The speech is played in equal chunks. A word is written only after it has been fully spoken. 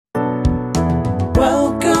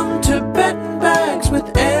to Betting Bags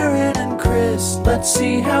with Aaron and Chris. Let's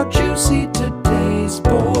see how juicy today's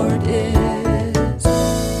board is.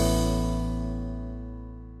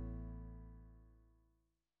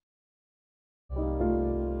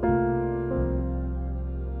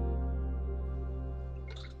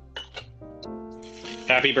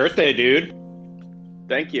 Happy birthday, dude.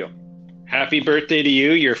 Thank you. Happy birthday to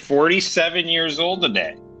you. You're 47 years old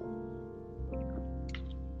today.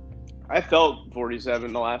 I felt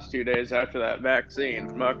 47 the last 2 days after that vaccine.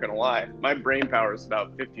 I'm not going to lie. My brain power is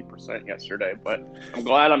about 50% yesterday, but I'm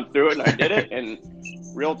glad I'm through it and I did it. And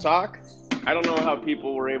real talk, I don't know how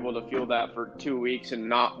people were able to feel that for 2 weeks and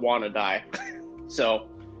not want to die. So,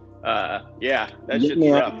 yeah, that shit's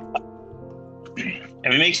rough.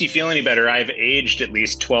 If it makes you feel any better, I've aged at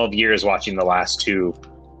least 12 years watching the last two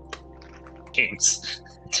games.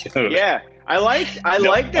 Dude. Yeah, I like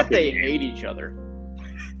that they hate each other.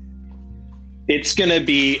 It's going to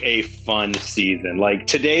be a fun season. Like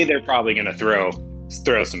today, they're probably going to throw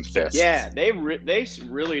some fists. Yeah, they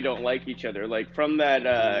really don't like each other. like from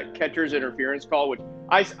that catcher's interference call, which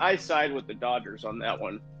I side with the Dodgers on that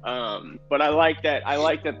one. But I like that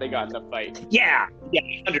they got in a fight. Yeah,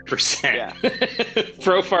 100%. Yeah.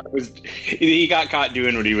 Profar he got caught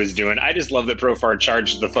doing what he was doing. I just love that Profar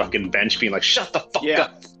charged the fucking bench, being like, "Shut the fuck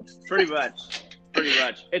up." Pretty much.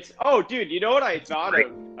 It's dude, you know what I thought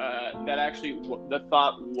of? That actually the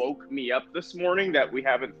thought woke me up this morning that we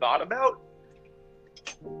haven't thought about.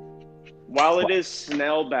 While it is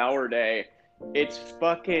Snell Bauer Day, it's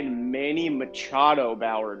fucking Manny Machado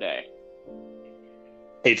Bauer Day.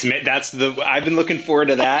 I've been looking forward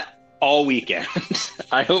to that all weekend.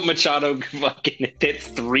 I hope Machado fucking hits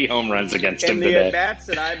 3 home runs against him today. And the at-bats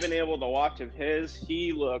that I've been able to watch of his,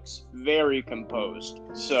 he looks very composed.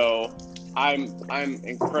 So I'm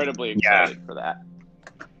incredibly excited for that.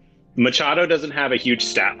 Machado doesn't have a huge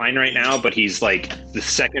stat line right now, but he's like the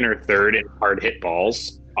second or third in hard hit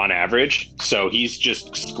balls on average. So he's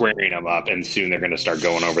just squaring them up, and soon they're going to start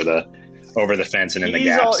going over the fence and in the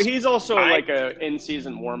gaps. He's also like a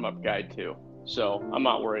in-season warm-up guy too. So I'm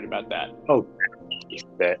not worried about that. Oh,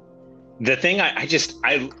 the thing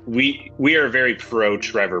we are a very pro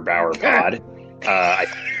Trevor Bauer pod.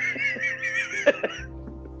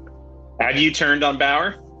 Have you turned on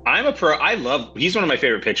Bauer? I'm a pro. He's one of my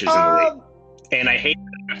favorite pitchers in the league, and I hate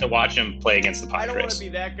to have to watch him play against the Padres. I don't want to be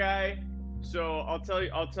that guy, so I'll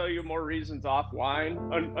tell you more reasons offline,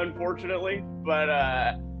 unfortunately. But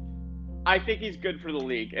I think he's good for the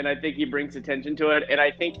league, and I think he brings attention to it, and I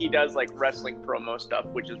think he does like wrestling promo stuff,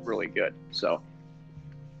 which is really good. So,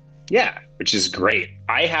 yeah, which is great.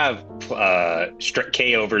 I have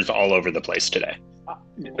K-overs all over the place today.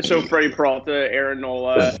 So Freddie Peralta, Aaron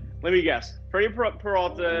Nola. Let me guess. Freddie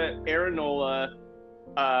Peralta, Aaron Nola,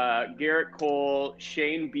 Garrett Cole,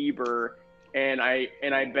 Shane Bieber, and I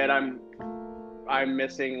bet I'm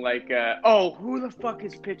missing like who the fuck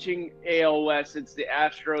is pitching AL West? It's the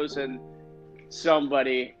Astros and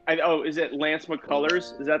somebody. Is it Lance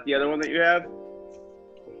McCullers? Is that the other one that you have?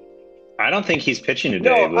 I don't think he's pitching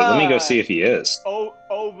today, but let me go see if he is.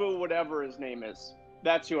 Ova, whatever his name is.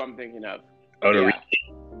 That's who I'm thinking of. Yeah.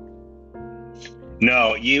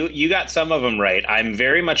 No, you got some of them right. I'm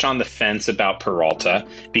very much on the fence about Peralta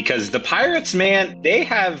because the Pirates, man, they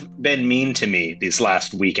have been mean to me these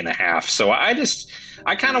last week and a half. So I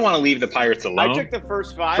kind of want to leave the Pirates alone. I took the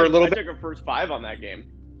first 5 for a little bit. I took a first 5 on that game.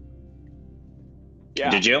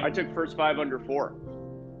 Yeah. Did you? I took first 5 under 4.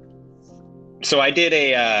 So I did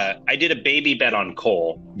a baby bet on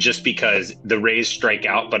Cole just because the Rays strike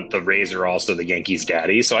out, but the Rays are also the Yankees'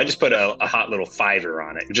 daddy. So I just put a hot little $5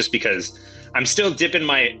 on it just because I'm still dipping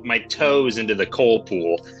my toes into the Cole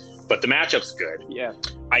pool, but the matchup's good. Yeah.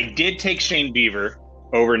 I did take Shane Bieber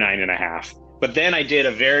over 9.5, but then I did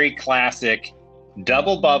a very classic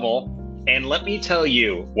double bubble. And let me tell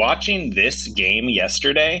you, watching this game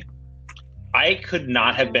yesterday, I could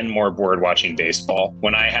not have been more bored watching baseball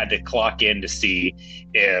when I had to clock in to see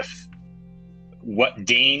if what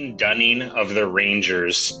Dane Dunning of the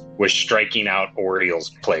Rangers was striking out Orioles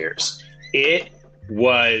players. It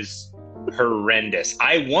was horrendous.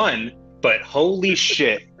 I won, but holy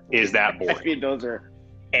shit is that boring. I mean, those are...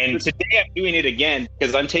 And today I'm doing it again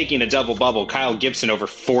because I'm taking a double bubble. Kyle Gibson over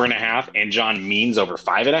 4.5 and John Means over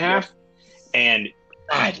 5.5. Yep. And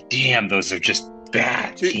god damn, those are just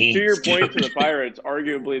bad teams. To your point, to the Pirates,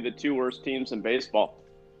 arguably the 2 worst teams in baseball.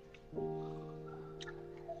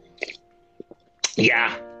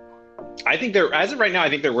 Yeah. I think as of right now, I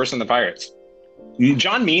think they're worse than the Pirates.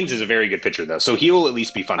 John Means is a very good pitcher, though, so he will at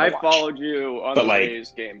least be fun to watch. I followed you on the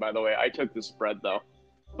Rays game, by the way. I took the spread, though.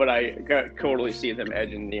 but I totally see them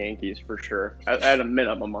edging the Yankees for sure. At a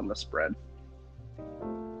minimum on the spread.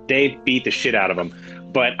 They beat the shit out of them.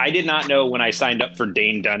 But I did not know when I signed up for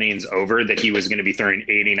Dane Dunning's over that he was going to be throwing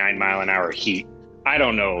 89-mile-an-hour heat. I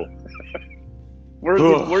don't know. Where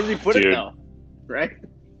does he put it now? Right?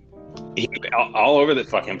 All over the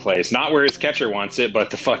fucking place. Not where his catcher wants it, but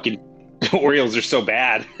the fucking Orioles are so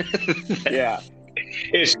bad. Yeah.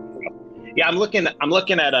 I'm looking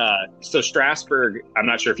at so Strasburg. I'm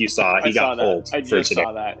not sure if you saw it. He got pulled. I just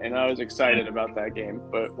saw that, and I was excited about that game,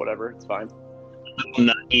 but whatever, it's fine.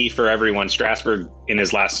 Nutty for everyone. Strasburg in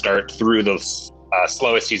his last start threw the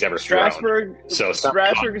slowest he's ever thrown.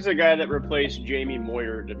 Strasburg is a guy that replaced Jamie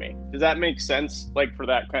Moyer to me. Does that make sense? Like for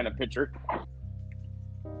that kind of pitcher?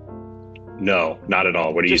 No, not at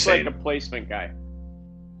all. What are you saying? Just like a placement guy.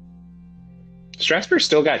 Strasburg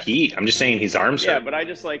still got heat. I'm just saying his arms. Yeah, but I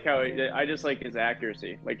just like his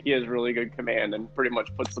accuracy. Like he has really good command and pretty much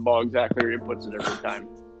puts the ball exactly where he puts it every time.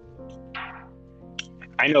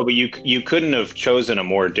 I know, but you couldn't have chosen a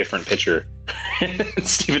more different pitcher,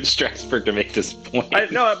 Steven Strasburg, to make this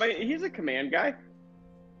point. No, but he's a command guy.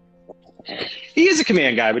 He is a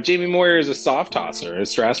command guy, but Jamie Moyer is a soft tosser.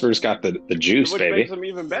 Strasburg's got the juice, which baby. Makes him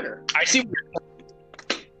even better. I see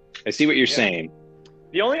what you're saying.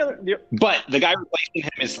 But the guy replacing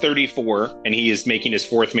him is 34, and he is making his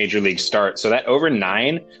fourth major league start. So that over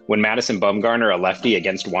 9, when Madison Bumgarner, a lefty,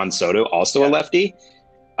 against Juan Soto, also a lefty,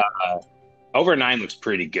 over 9 looks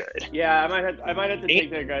pretty good. Yeah, I might have to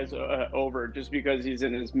take that guy's over just because he's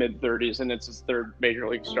in his mid-30s and it's his third major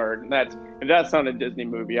league start. And if that's not a Disney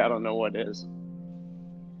movie, I don't know what is.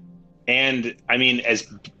 And I mean,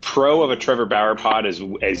 as pro of a Trevor Bauer pod as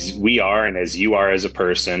we are, and as you are as a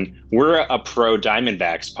person, we're a pro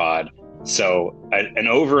Diamondbacks pod. So an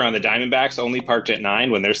over on the Diamondbacks only parked at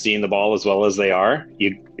 9 when they're seeing the ball as well as they are.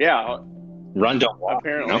 Run, don't walk.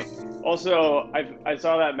 Apparently. You know? Also, I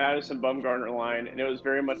saw that Madison Bumgarner line, and it was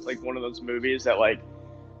very much like one of those movies that like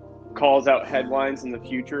calls out headlines in the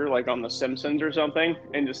future, like on The Simpsons or something.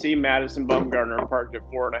 And to see Madison Bumgarner parked at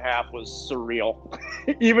 4.5 was surreal,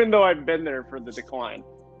 even though I've been there for the decline.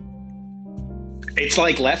 It's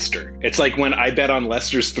like Leicester. It's like when I bet on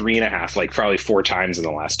Leicester's 3.5, like probably 4 times in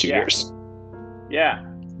the last 2 years. Yeah.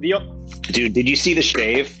 Dude, did you see the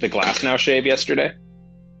shave, the Glasnow shave yesterday?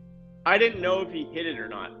 I didn't know if he hit it or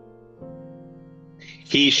not.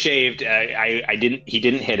 He shaved. He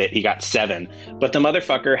didn't hit it. He got 7, but the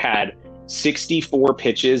motherfucker had 64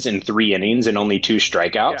 pitches in 3 innings and only 2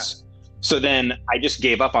 strikeouts. Yeah. So then I just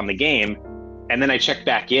gave up on the game, and then I checked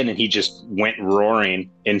back in, and he just went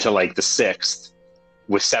roaring into like the 6th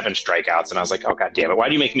with 7 strikeouts, and I was like, "Oh god damn it! Why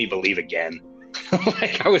do you make me believe again?"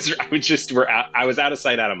 Like I was out of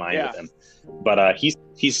sight, out of mind with him. But he's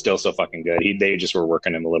still so fucking good. They just were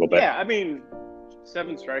working him a little bit. Yeah, I mean,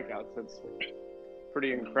 7 strikeouts. That's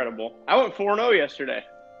pretty incredible. I went 4-0 yesterday.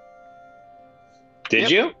 Did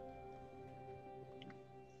you?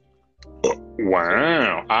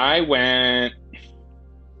 Wow. I went...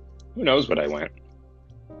 Who knows what I went?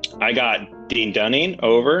 I got Dean Dunning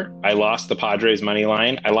over. I lost the Padres money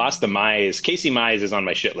line. I lost the Mize. Casey Mize is on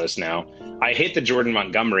my shit list now. I hit the Jordan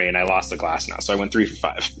Montgomery and I lost the Glasnow, so I went 3 for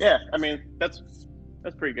 5. Yeah, I mean that's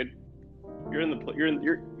pretty good. You're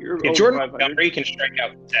if Jordan Montgomery can strike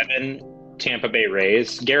out 7 Tampa Bay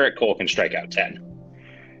Rays, Garrett Cole can strike out 10.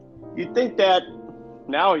 You'd think that.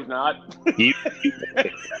 Now he's not.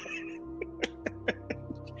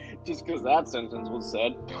 Just because that sentence was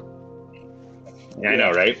said. Yeah, I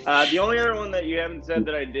know, right? The only other one that you haven't said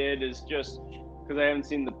that I did is just because I haven't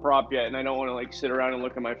seen the prop yet, and I don't want to like sit around and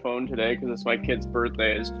look at my phone today because it's my kid's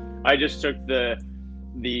birthday. I just took the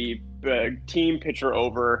team pitcher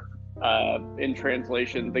over. In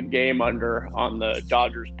translation, the game under on the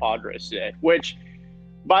Dodgers-Padres today, which,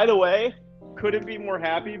 by the way, couldn't be more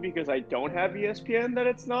happy because I don't have ESPN that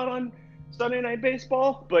it's not on Sunday Night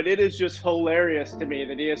Baseball, but it is just hilarious to me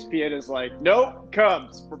that ESPN is like, nope,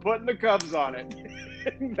 Cubs, we're putting the Cubs on it.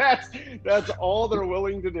 That's all they're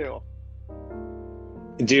willing to do.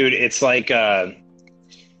 Dude, it's like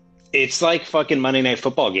fucking Monday Night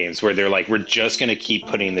Football games where they're like, we're just going to keep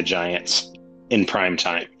putting the Giants in prime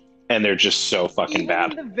time. And they're just so fucking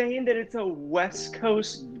bad. In the vein that it's a West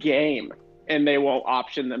Coast game and they won't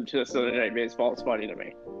option them to Sunday Night Baseball is funny to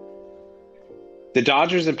me. The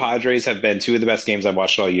Dodgers and Padres have been 2 of the best games I've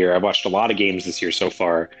watched all year. I've watched a lot of games this year so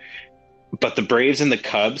far. But the Braves and the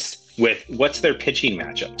Cubs, with what's their pitching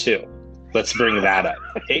matchup too? Let's bring that up.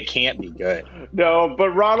 It can't be good. No,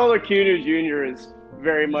 but Ronald Acuna Jr. is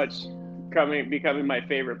very much becoming my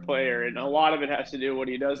favorite player, and a lot of it has to do with what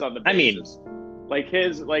he does on the bases. I mean, like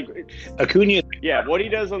his Acuna is a Yeah, what he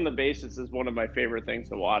does on the bases is one of my favorite things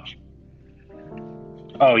to watch.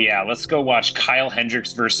 Oh yeah, let's go watch Kyle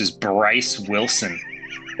Hendricks versus Bryce Wilson.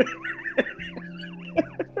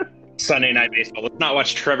 Sunday Night Baseball. Let's not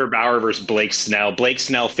watch Trevor Bauer versus Blake Snell. Blake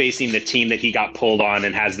Snell facing the team that he got pulled on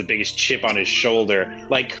and has the biggest chip on his shoulder.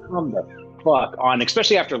 Like, come the fuck on,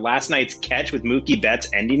 especially after last night's catch with Mookie Betts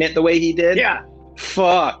ending it the way he did. Yeah.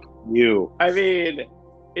 Fuck you. I mean,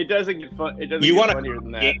 it doesn't get fun. It doesn't You get want funnier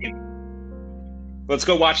than that. game? Let's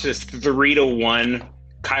go watch this 3-1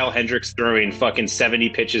 Kyle Hendricks throwing fucking 70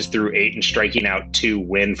 pitches through 8 and striking out 2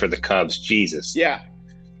 win for the Cubs. Jesus. Yeah.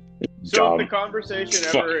 So Dumb. if the conversation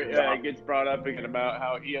It's ever fucking dumb. gets brought up again about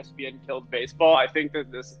how ESPN killed baseball, I think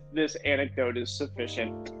that this anecdote is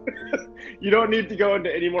sufficient. You don't need to go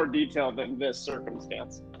into any more detail than this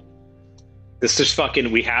circumstance. This is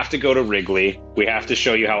fucking, we have to go to Wrigley. We have to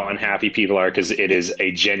show you how unhappy people are because it is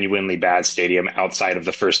a genuinely bad stadium outside of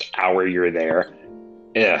the first hour you're there.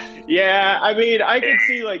 Yeah. Yeah, I mean, I could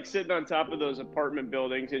see like sitting on top of those apartment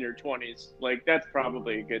buildings in your 20s. Like, that's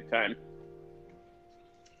probably a good time.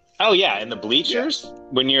 Oh, yeah. And the bleachers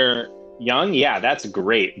when you're young. Yeah, that's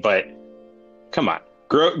great. But come on,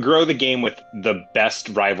 grow the game with the best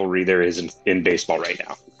rivalry there is in baseball right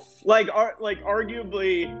now. Like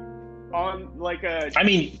arguably on like a. I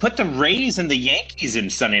mean, put the Rays and the Yankees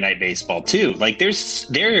in Sunday Night Baseball too. Like, there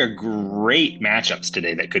are great matchups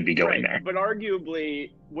today that could be going there. But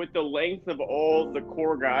arguably, with the length of all the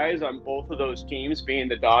core guys on both of those teams, being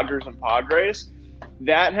the Dodgers and Padres,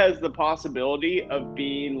 that has the possibility of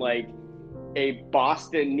being like a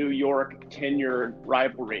Boston-New York tenured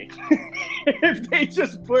rivalry. If they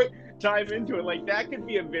just put time into it, like that could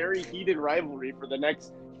be a very heated rivalry for the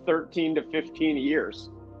next 13 to 15 years.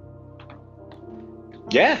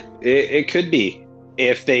 Yeah, it could be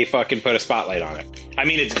if they fucking put a spotlight on it. I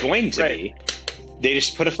mean, it's going to be. They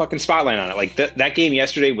just put a fucking spotlight on it. Like that game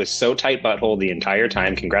yesterday was so tight butthole the entire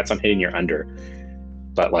time. Congrats on hitting your under.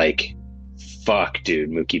 But like, fuck, dude,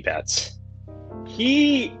 Mookie Betts.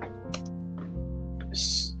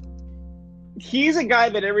 He's a guy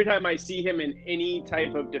that every time I see him in any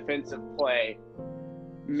type of defensive play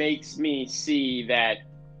makes me see that.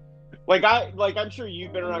 I'm sure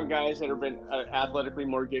you've been around guys that have been athletically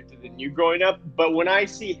more gifted than you growing up, but when I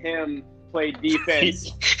see him play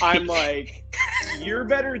defense, I'm like, you're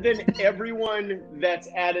better than everyone that's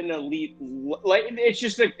at an elite. Like it's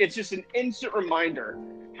just an instant reminder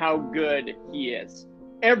how good he is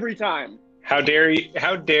every time. How dare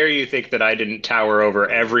you think that I didn't tower over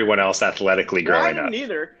everyone else athletically growing up? I didn't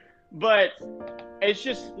either, but it's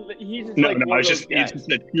just he's just it's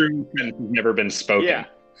just a true sentence has never been spoken. Yeah.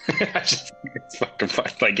 It's fucking fun.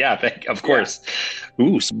 Like, of course.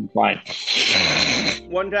 Ooh, fine.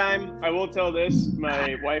 One time, I will tell this,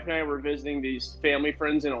 my wife and I were visiting these family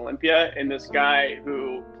friends in Olympia, and this guy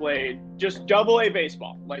who played just double-A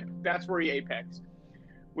baseball, like that's where he apexed.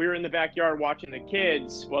 We were in the backyard watching the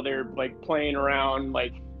kids while they're like playing around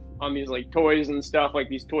like on these like toys and stuff, like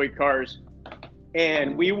these toy cars.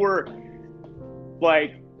 And we were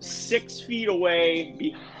like 6 feet away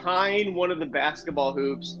behind one of the basketball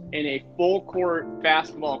hoops in a full court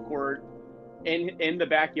basketball court in the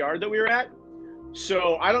backyard that we were at.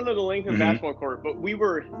 So I don't know the length of the basketball court, but we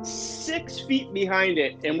were 6 feet behind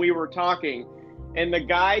it and we were talking, and the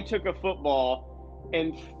guy took a football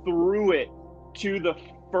and threw it to the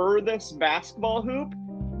furthest basketball hoop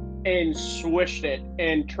and swished it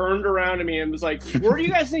and turned around to me and was like, where do you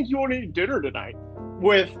guys think you want to eat dinner tonight?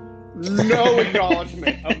 With no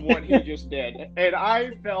acknowledgement of what he just did. And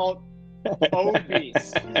I felt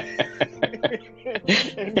obese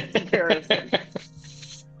in comparison.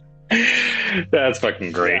 That's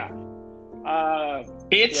fucking great. Yeah.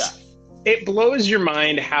 It blows your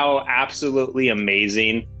mind how absolutely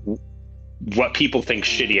amazing what people think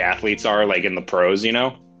shitty athletes are, like in the pros, you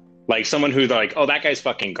know? Like someone who's like, oh, that guy's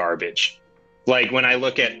fucking garbage. Like when I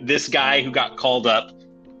look at this guy who got called up,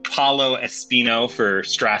 Paulo Espino for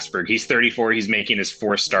Strasburg. He's 34. He's making his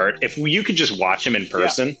 4th start. If you could just watch him in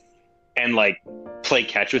person and like play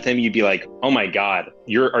catch with him, you'd be like, oh my God,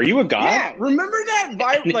 are you a god? Yeah. Remember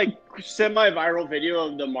that semi-viral video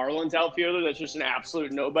of the Marlins outfielder that's just an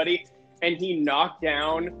absolute nobody? And he knocked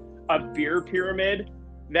down a beer pyramid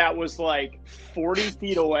that was like 40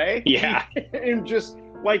 feet away. Yeah. And just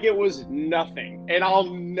like it was nothing. And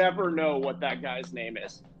I'll never know what that guy's name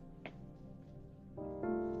is.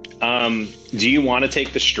 Do you want to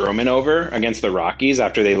take the Stroman over against the Rockies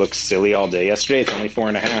after they looked silly all day yesterday? It's only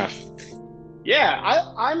 4.5. Yeah,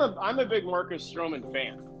 I'm a big Marcus Stroman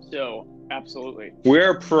fan. So absolutely.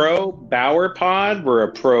 We're a pro Bauer pod. We're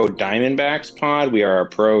a pro Diamondbacks pod. We are a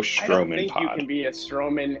pro I don't Stroman think you pod. can be a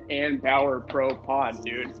Stroman and Bauer pro pod,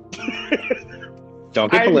 dude.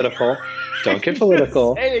 Don't get political. Don't get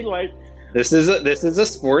political. Saying, like, This is a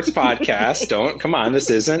sports podcast. Don't come on. This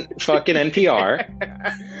isn't fucking NPR.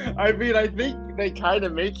 I mean, I think they kind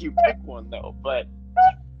of make you pick one though, but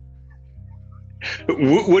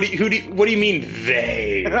What do you mean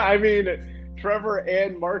they? I mean, Trevor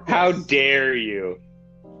and Marcus. How dare you?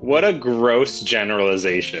 What a gross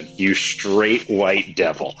generalization, you straight white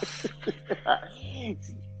devil.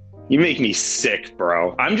 You make me sick,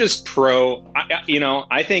 bro. I'm just pro.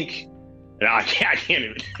 I think. No, I can't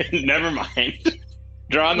even. Never mind.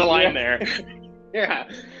 Drawing the line there. Yeah.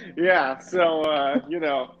 So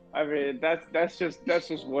I mean, that's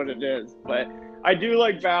just what it is. But I do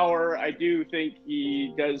like Bauer. I do think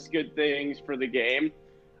he does good things for the game.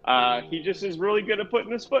 He just is really good at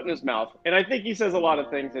putting his foot in his mouth, and I think he says a lot of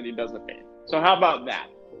things that he doesn't mean. So how about that?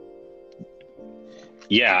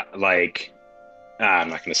 Yeah, like I'm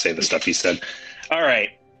not going to say the stuff he said. All right.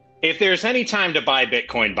 If there's any time to buy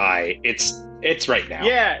Bitcoin, it's right now.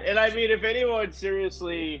 Yeah, and I mean, if anyone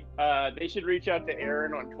seriously, they should reach out to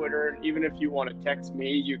Aaron on Twitter. Even if you want to text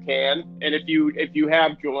me, you can. And if you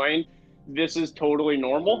have joined, this is totally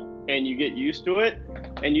normal, and you get used to it,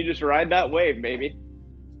 and you just ride that wave, baby.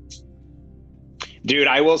 Dude,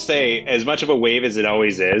 I will say, as much of a wave as it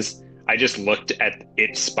always is, I just looked at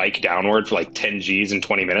it spike downward for like 10 Gs in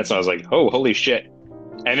 20 minutes, and I was like, oh, holy shit.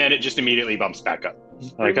 And then it just immediately bumps back up.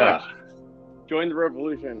 Like, join the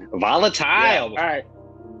revolution. Volatile. Yeah. All right.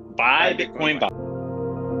 Buy Bitcoin.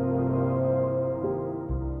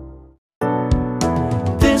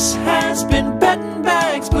 This has been Betting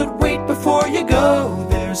Bags, but wait before you go.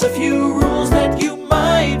 There's a few rules that you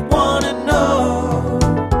might want to know.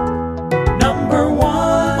 Number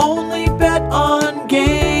 1, only bet on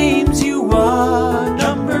games you watch.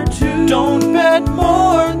 Number 2, don't bet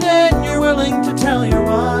more than you're willing to tell your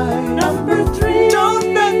wife. Number 3,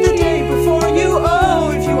 don't bet the day before you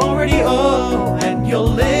owe if you already owe, and you'll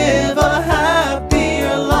live a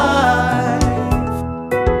happier life.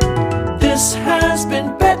 This has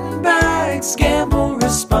been Betting Bags. Gamble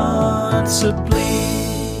responsibly.